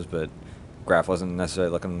punches, but Graf wasn't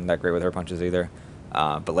necessarily looking that great with her punches either.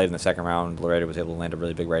 But late in the second round, Lareda was able to land a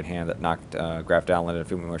really big right hand that knocked Graf down, landed a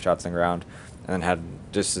few more shots in the ground, and then had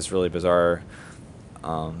just this really bizarre...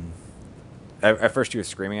 At first she was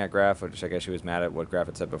screaming at Graf, which I guess she was mad at what Graf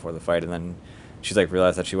had said before the fight, and then she's like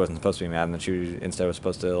realized that she wasn't supposed to be mad, and then she instead was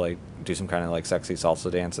supposed to like do some kind of like sexy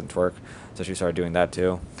salsa dance and twerk, so she started doing that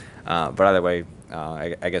too. But either way,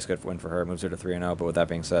 I guess good win for her. Moves her to 3-0. But with that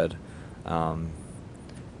being said,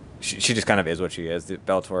 she just kind of is what she is. The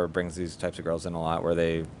Bellator brings these types of girls in a lot, where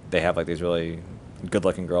they have like these really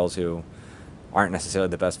good-looking girls who aren't necessarily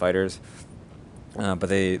the best fighters, but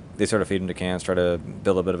they sort of feed them to cans, try to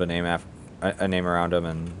build a bit of a name around them,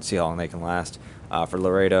 and see how long they can last. For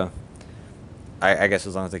Lareda, I guess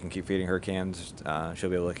as long as they can keep feeding her cans, she'll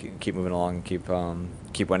be able to keep moving along and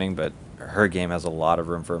keep winning. But her game has a lot of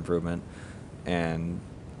room for improvement, and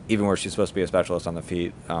even where she's supposed to be a specialist on the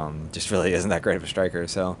feet, just really isn't that great of a striker.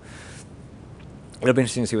 So it'll be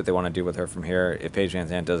interesting to see what they want to do with her from here. If Paige Van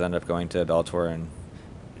Zandt does end up going to Bellator and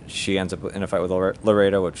she ends up in a fight with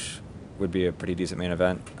Lareda, which would be a pretty decent main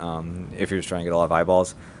event, if you're just trying to get a lot of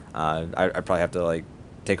eyeballs, I'd probably have to like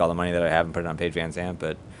take all the money that I have and put it on Paige Van Zandt.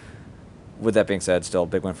 But with that being said, still a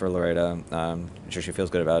big win for Lareda. I'm sure she feels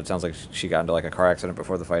good about it. It sounds like she got into like a car accident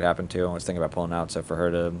before the fight happened too. I was thinking about pulling out, so for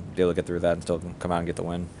her to be able to get through that and still come out and get the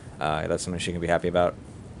win, that's something she can be happy about.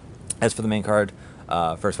 As for the main card,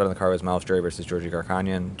 first fight on the card was Miles Jury versus Georgi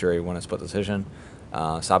Garkanyan. Jury won a split decision.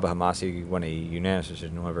 Saba Hamasi won a unanimous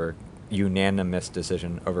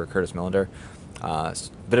decision over Curtis Millender.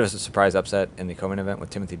 Bit of a surprise upset in the co-main event with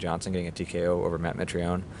Timothy Johnson getting a TKO over Matt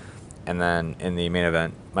Mitrione. And then in the main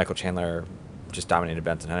event, Michael Chandler just dominated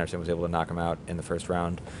Benson Henderson, was able to knock him out in the first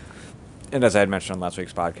round. And as I had mentioned on last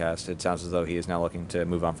week's podcast, it sounds as though he is now looking to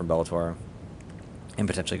move on from Bellator and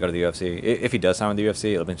potentially go to the UFC. If he does sign with the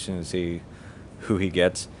UFC, it'll be interesting to see who he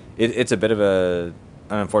gets. It's a bit of an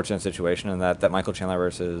unfortunate situation in that Michael Chandler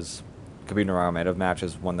versus Khabib Nurmagomedov match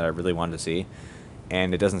is one that I really wanted to see.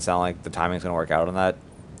 And it doesn't sound like the timing's going to work out on that.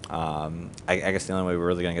 I guess the only way we're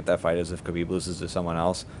really going to get that fight is if Khabib loses to someone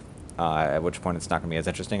else. At which point it's not going to be as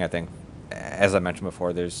interesting. I think, as I mentioned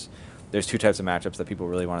before, there's two types of matchups that people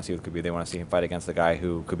really want to see with Khabib. They want to see him fight against the guy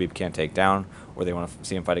who Khabib can't take down, or they want to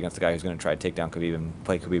see him fight against the guy who's going to try to take down Khabib and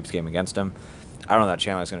play Khabib's game against him. I don't know that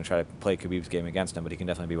Chandler's going to try to play Khabib's game against him, but he can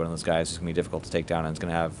definitely be one of those guys who's going to be difficult to take down and is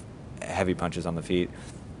going to have heavy punches on the feet.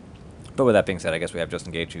 But with that being said, I guess we have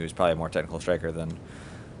Justin Gaethje, who's probably a more technical striker than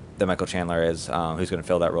Michael Chandler is, who's going to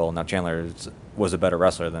fill that role. Now, Chandler was a better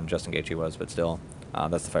wrestler than Justin Gaethje was, but still,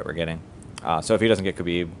 that's the fight we're getting. So if he doesn't get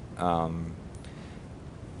Khabib,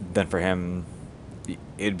 then for him,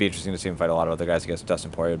 it'd be interesting to see him fight a lot of other guys. Against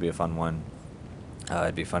Dustin Poirier would be a fun one.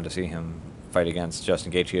 It'd be fun to see him fight against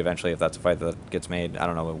Justin Gaethje eventually, if that's a fight that gets made. I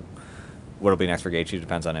don't know what'll be next for Gaethje.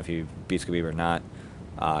 Depends on if he beats Khabib or not.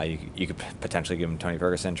 You could potentially give him Tony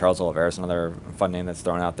Ferguson. Charles Oliveira's another fun name that's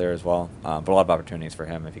thrown out there as well. But a lot of opportunities for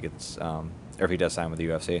him if he gets, or if he does sign with the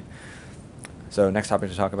UFC. So next topic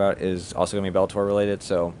to talk about is also going to be Bellator related.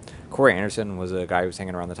 So Corey Anderson was a guy who was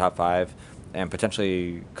hanging around the top 5 and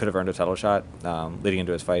potentially could have earned a title shot leading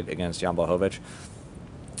into his fight against Jan Blachowicz.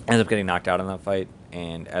 Ended up getting knocked out in that fight,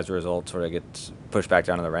 and as a result sort of gets pushed back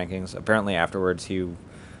down in the rankings. Apparently afterwards he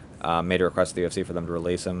made a request to the UFC for them to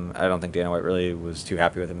release him. I don't think Dana White really was too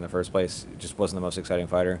happy with him in the first place. Just wasn't the most exciting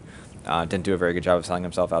fighter. Didn't do a very good job of selling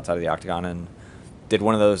himself outside of the octagon, and did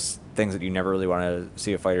one of those things that you never really want to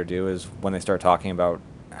see a fighter do, is when they start talking about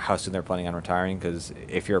how soon they're planning on retiring. Because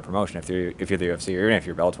if you're a promotion, if you're the UFC, or even if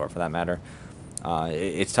you're Bellator for that matter,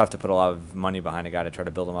 it's tough to put a lot of money behind a guy to try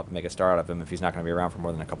to build him up and make a star out of him if he's not going to be around for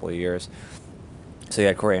more than a couple of years. So you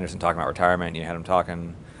had Corey Anderson talking about retirement. You had him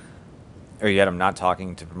not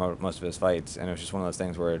talking to promote most of his fights, and it was just one of those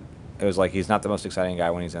things where it was like he's not the most exciting guy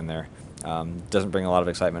when he's in there. Doesn't bring a lot of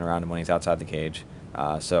excitement around him when he's outside the cage.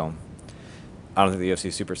 So I don't think the UFC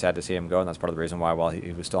is super sad to see him go, and that's part of the reason why, while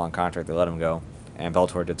he was still on contract, they let him go. And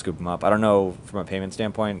Bellator did scoop him up. I don't know from a payment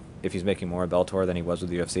standpoint if he's making more at Bellator than he was with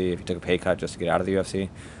the UFC, if he took a pay cut just to get out of the UFC,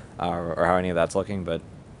 or how any of that's looking. But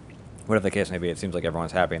whatever the case may be, it seems like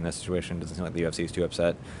everyone's happy in this situation. It doesn't seem like the UFC is too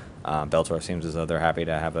upset. Bellator seems as though they're happy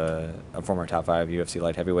to have a former top 5 UFC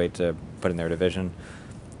light heavyweight to put in their division.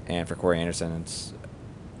 And for Corey Anderson, it's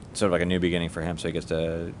sort of like a new beginning for him, so he gets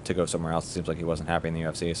to go somewhere else. It seems like he wasn't happy in the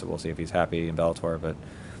UFC, so we'll see if he's happy in Bellator. But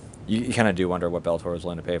you kind of do wonder what Bellator is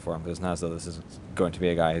willing to pay for him, because it's not as though this is going to be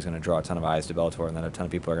a guy who's going to draw a ton of eyes to Bellator, and then a ton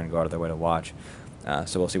of people are going to go out of their way to watch.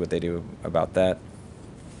 So we'll see what they do about that.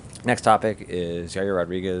 Next topic is Yair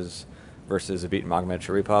Rodriguez versus Zabit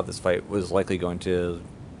Magomedsharipov. This fight was likely going to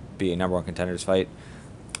be a number 1 contenders fight,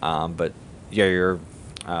 but Yair,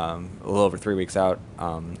 a little over 3 weeks out,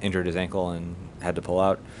 injured his ankle and had to pull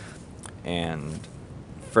out. And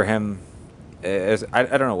for him, I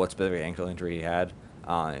don't know what specific ankle injury he had.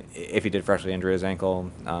 If he did freshly injure his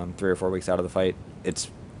ankle 3 or 4 weeks out of the fight,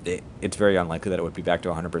 it's very unlikely that it would be back to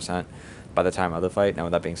 100% by the time of the fight. Now,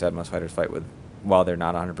 with that being said, most fighters fight while they're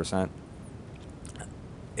not 100%.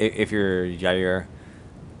 If you're Yair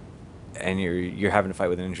and you're having to fight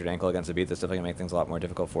with an injured ankle against Zabit, that's definitely going to make things a lot more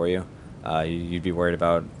difficult for you. You'd be worried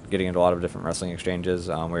about getting into a lot of different wrestling exchanges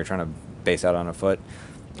where you're trying to base out on a foot.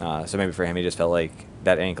 So maybe for him, he just felt like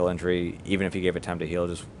that ankle injury, even if he gave it time to heal,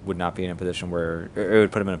 just would not be in a position where it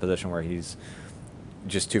would put him in a position where he's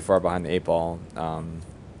just too far behind the 8 ball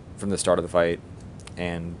from the start of the fight.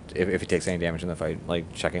 And if he takes any damage in the fight,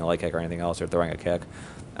 like checking a leg kick or anything else, or throwing a kick,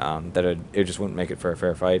 that it just wouldn't make it for a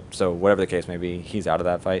fair fight. So whatever the case may be, he's out of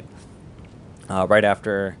that fight. Right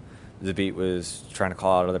after Zabit was trying to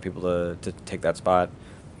call out other people to take that spot.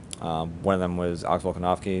 One of them was Alex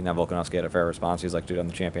Volkanovski. Now Volkanovski had a fair response. He's like, dude, I'm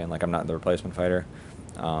the champion. Like, I'm not the replacement fighter.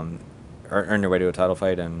 Earn your way to a title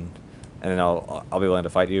fight, and then I'll be willing to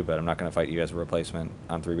fight you, but I'm not going to fight you as a replacement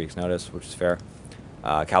on 3 weeks' notice, which is fair.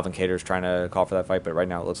 Calvin Kattar's trying to call for that fight, but right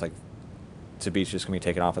now it looks like Zabit's just going to be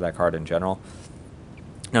taken off of that card in general.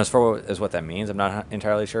 Now, as far as what that means, I'm not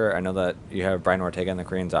entirely sure. I know that you have Brian Ortega and the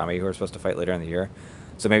Korean Zombie who are supposed to fight later in the year.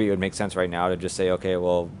 So maybe it would make sense right now to just say, okay,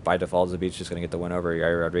 well, by default, Zabit's just going to get the win over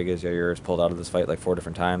Yair Rodriguez. Yair has pulled out of this fight like 4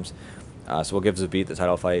 different times. So we'll give Zabit the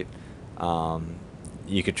title fight.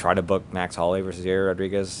 You could try to book Max Holloway versus Yair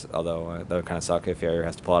Rodriguez, although that would kind of suck if Yair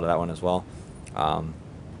has to pull out of that one as well. But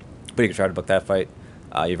you could try to book that fight.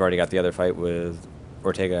 You've already got the other fight with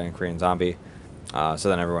Ortega and Korean Zombie. So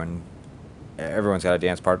then everyone's got a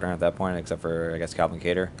dance partner at that point, except for, I guess, Calvin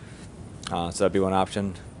Kattar. So that'd be one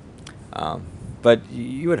option. But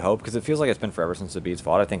you would hope, because it feels like it's been forever since Zabit's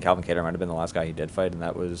fought. I think Calvin Kattar might have been the last guy he did fight, and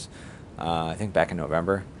that was, I think, back in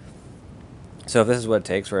November. So if this is what it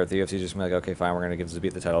takes, where if the UFC is just going to be like, okay, fine, we're going to give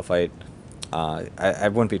Zabit the title fight, I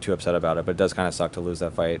wouldn't be too upset about it, but it does kind of suck to lose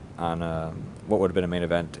that fight on what would have been a main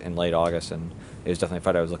event in late August, and it was definitely a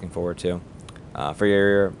fight I was looking forward to. For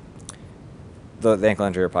Yair, the ankle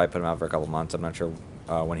injury will probably put him out for a couple months. I'm not sure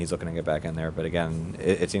when he's looking to get back in there, but again,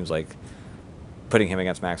 it seems like putting him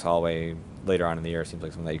against Max Holloway later on in the year seems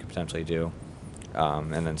like something that you could potentially do,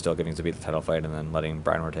 and then still giving Zabit the title fight, and then letting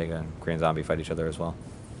Brian Ortega and Korean Zombie fight each other as well.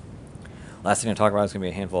 Last thing to talk about is going to be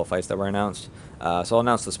a handful of fights that were announced. So I'll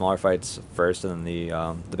announce the smaller fights first, and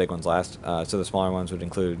then the big ones last. So the smaller ones would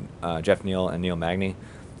include Jeff Neal and Neil Magny.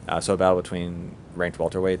 So a battle between ranked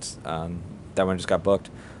welterweights. That one just got booked.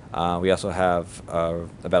 We also have a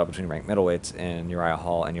battle between ranked middleweights in Uriah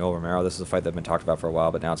Hall and Yoel Romero. This is a fight that's been talked about for a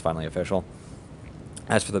while, but now it's finally official.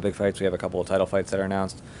 As for the big fights, we have a couple of title fights that are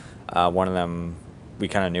announced. One of them we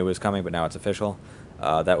kind of knew was coming, but now it's official.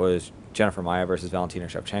 That was Jennifer Maia versus Valentina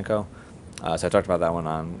Shevchenko. So I talked about that one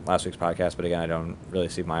on last week's podcast, but again, I don't really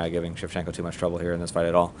see Maia giving Shevchenko too much trouble here in this fight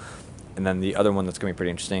at all. And then the other one that's going to be pretty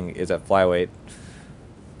interesting is at flyweight.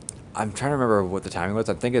 I'm trying to remember what the timing was.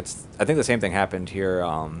 I think the same thing happened here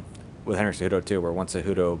with Henry Cejudo too, where once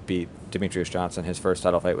Cejudo beat Demetrius Johnson, his first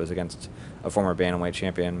title fight was against a former bantamweight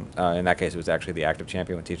champion. In that case, it was actually the active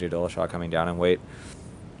champion with TJ Dillashaw coming down in weight.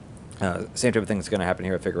 Same type of thing is going to happen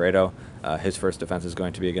here at Figueiredo. His first defense is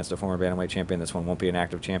going to be against a former bantamweight champion. This one won't be an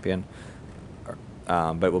active champion,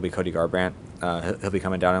 but it will be Cody Garbrandt. He'll be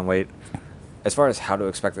coming down in weight. As far as how to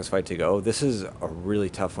expect this fight to go, this is a really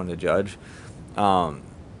tough one to judge.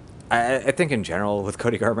 I think in general with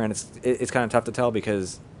Cody Garbrandt, it's kind of tough to tell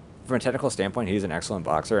because from a technical standpoint, he's an excellent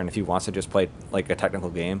boxer, and if he wants to just play like a technical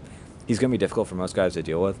game, he's going to be difficult for most guys to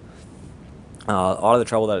deal with. A lot of the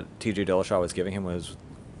trouble that TJ Dillashaw was giving him was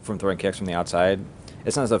from throwing kicks from the outside.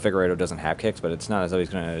 It's not as though Figueiredo doesn't have kicks, but it's not as though he's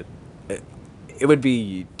going to... it would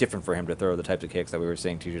be different for him to throw the types of kicks that we were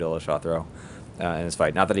seeing TJ Dillashaw throw in his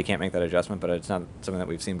fight. Not that he can't make that adjustment, but it's not something that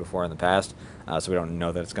we've seen before in the past, so we don't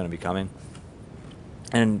know that it's going to be coming.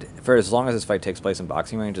 And for as long as this fight takes place in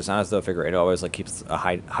boxing range, it's not as though Figueiredo always like keeps a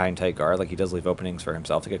high and tight guard. Like, he does leave openings for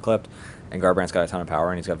himself to get clipped, and Garbrandt's got a ton of power,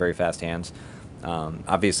 and he's got very fast hands.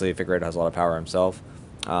 Obviously, Figueiredo has a lot of power himself.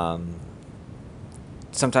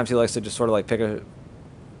 Sometimes he likes to just sort of like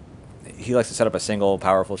he likes to set up a single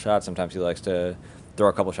powerful shot. Sometimes he likes to throw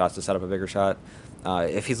a couple shots to set up a bigger shot.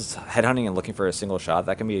 If he's headhunting and looking for a single shot,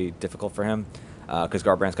 that can be difficult for him because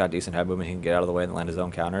Garbrandt's got decent head movement. He can get out of the way and land his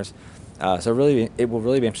own counters. So really, it will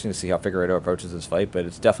really be interesting to see how Figueiredo approaches this fight, but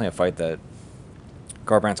it's definitely a fight that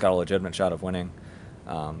Garbrandt's got a legitimate shot of winning.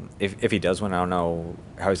 If he does win, I don't know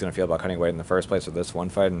how he's going to feel about cutting weight in the first place with this one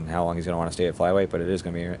fight and how long he's going to want to stay at flyweight, but it is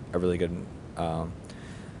going to be a really good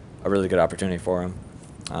opportunity for him.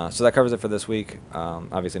 So that covers it for this week.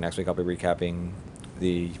 Obviously, next week I'll be recapping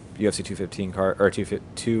the UFC 215 card or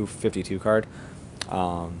 252 card.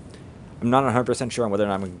 I'm not 100% sure on whether or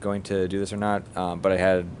not I'm going to do this or not, but I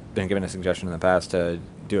had been given a suggestion in the past to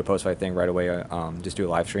do a post-fight thing right away, just do a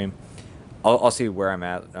live stream. I'll see where I'm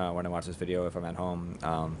at when I watch this video, if I'm at home.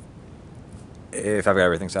 If I've got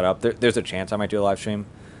everything set up, there's a chance I might do a live stream.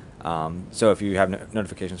 So if you have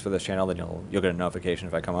notifications for this channel, then you'll get a notification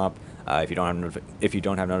if I come up. If you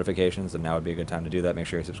don't have notifications, then now would be a good time to do that. Make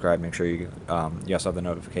sure you subscribe. Make sure you also have the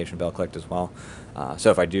notification bell clicked as well.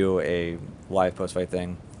 So if I do a live post-fight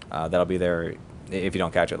thing, that'll be there. If you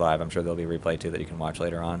don't catch it live, I'm sure there'll be a replay too that you can watch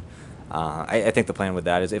later on. I think the plan with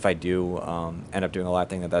that is if I do end up doing a live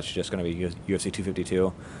thing, that's just going to be UFC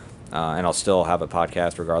 252, and I'll still have a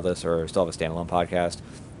podcast regardless, or still have a standalone podcast,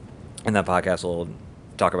 and that podcast will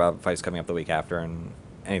talk about fights coming up the week after and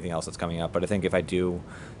anything else that's coming up. But I think if I do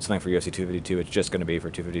something for UFC 252, it's just going to be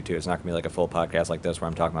for 252. It's not going to be like a full podcast like this where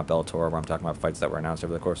I'm talking about Bellator, where I'm talking about fights that were announced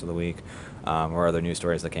over the course of the week, or other news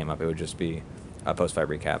stories that came up. It would just be a post-fight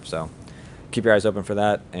recap. So keep your eyes open for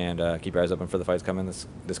that, and keep your eyes open for the fights coming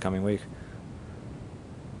this coming week.